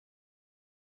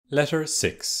Letter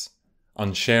 6.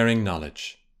 On Sharing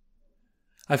Knowledge.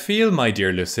 I feel, my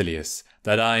dear Lucilius,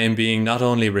 that I am being not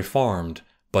only reformed,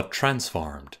 but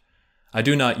transformed. I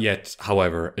do not yet,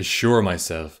 however, assure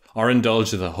myself, or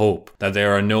indulge the hope, that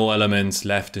there are no elements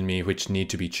left in me which need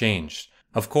to be changed.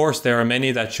 Of course, there are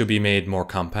many that should be made more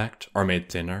compact, or made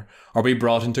thinner, or be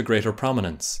brought into greater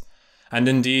prominence. And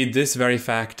indeed, this very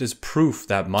fact is proof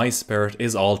that my spirit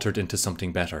is altered into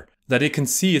something better, that it can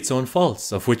see its own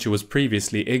faults, of which it was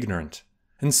previously ignorant.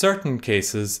 In certain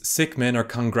cases, sick men are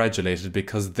congratulated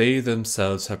because they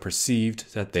themselves have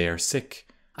perceived that they are sick.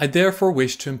 I therefore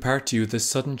wish to impart to you this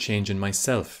sudden change in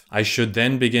myself. I should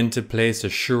then begin to place a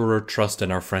surer trust in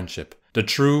our friendship, the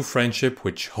true friendship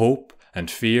which hope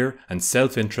and fear and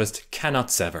self-interest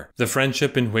cannot sever, the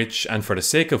friendship in which and for the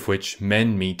sake of which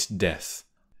men meet death.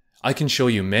 I can show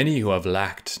you many who have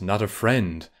lacked not a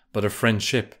friend, but a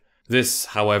friendship. This,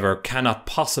 however, cannot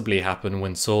possibly happen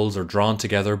when souls are drawn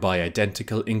together by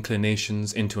identical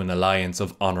inclinations into an alliance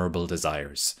of honourable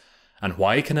desires. And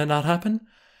why can it not happen?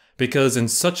 Because in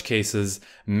such cases,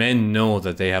 men know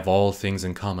that they have all things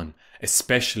in common,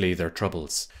 especially their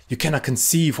troubles. You cannot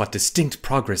conceive what distinct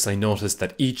progress I notice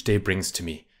that each day brings to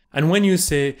me. And when you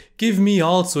say, "Give me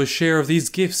also a share of these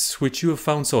gifts which you have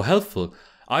found so helpful,"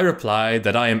 I reply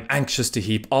that I am anxious to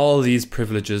heap all these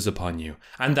privileges upon you,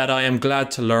 and that I am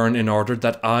glad to learn in order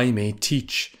that I may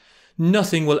teach.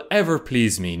 Nothing will ever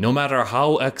please me, no matter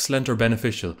how excellent or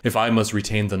beneficial, if I must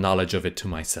retain the knowledge of it to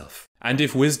myself. And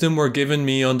if wisdom were given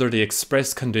me under the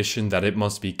express condition that it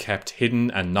must be kept hidden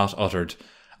and not uttered,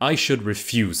 I should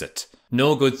refuse it.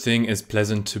 No good thing is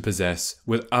pleasant to possess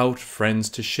without friends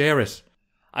to share it.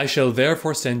 I shall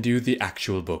therefore send you the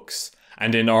actual books.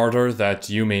 And in order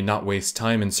that you may not waste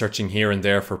time in searching here and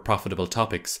there for profitable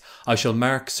topics, I shall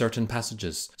mark certain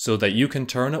passages, so that you can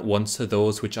turn at once to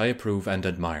those which I approve and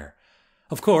admire.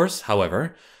 Of course,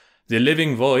 however, the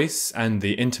living voice and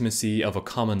the intimacy of a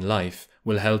common life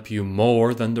will help you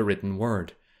more than the written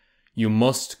word. You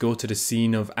must go to the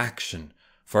scene of action.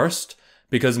 First,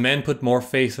 because men put more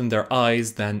faith in their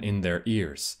eyes than in their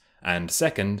ears. And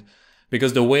second,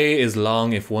 because the way is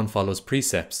long if one follows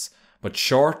precepts, but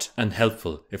short and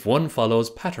helpful if one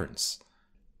follows patterns.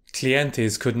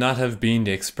 Cleanthes could not have been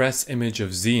the express image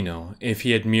of Zeno if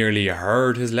he had merely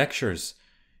heard his lectures.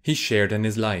 He shared in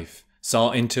his life, saw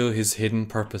into his hidden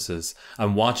purposes,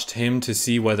 and watched him to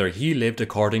see whether he lived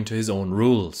according to his own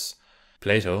rules.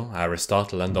 Plato,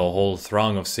 Aristotle, and the whole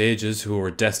throng of sages who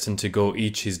were destined to go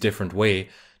each his different way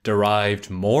derived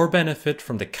more benefit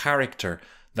from the character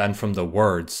than from the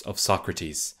words of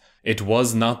Socrates. It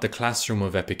was not the classroom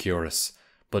of Epicurus,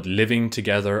 but living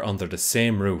together under the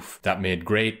same roof that made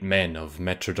great men of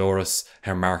Metrodorus,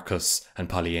 Hermarchus, and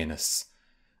Polyaenus.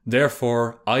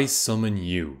 Therefore I summon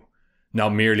you,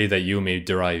 not merely that you may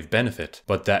derive benefit,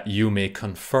 but that you may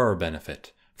confer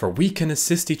benefit, for we can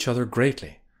assist each other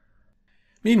greatly.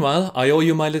 Meanwhile, I owe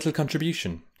you my little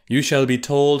contribution. You shall be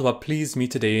told what pleased me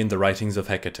today in the writings of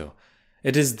Hecato.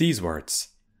 It is these words: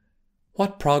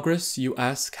 "What progress, you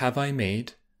ask, have I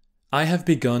made? I have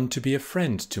begun to be a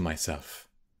friend to myself."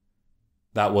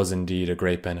 That was indeed a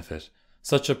great benefit.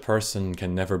 Such a person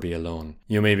can never be alone.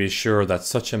 You may be sure that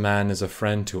such a man is a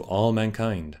friend to all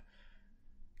mankind.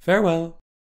 Farewell.